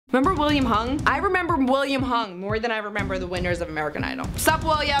Remember William Hung? I remember William Hung more than I remember the winners of American Idol. Sup,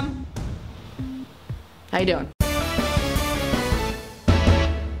 William? How you doing?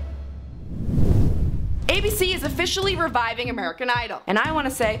 ABC is officially reviving American Idol. And I want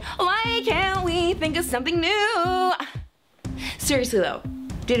to say, why can't we think of something new? Seriously though,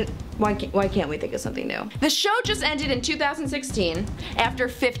 why can't we think of something new? The show just ended in 2016 after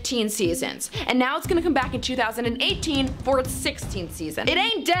 15 seasons. And now it's gonna come back in 2018 for its 16th season. It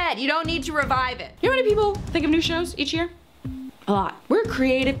ain't dead, you don't need to revive it. You know how many people think of new shows each year? A lot. We're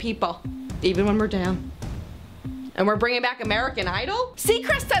creative people, even when we're down. And we're bringing back American Idol?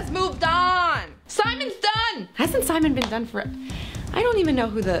 Seacrest has moved on. Simon's done. Hasn't Simon been done for, I don't even know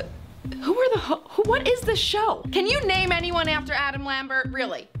what is the show? Can you name anyone after Adam Lambert?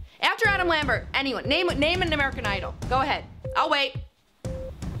 Really? After Adam Lambert, anyone. Name an American Idol. Go ahead. I'll wait.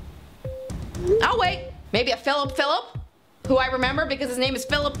 I'll wait. Maybe a Philip, who I remember because his name is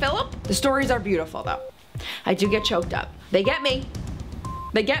Philip. The stories are beautiful though. I do get choked up. They get me,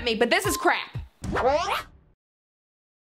 but this is crap.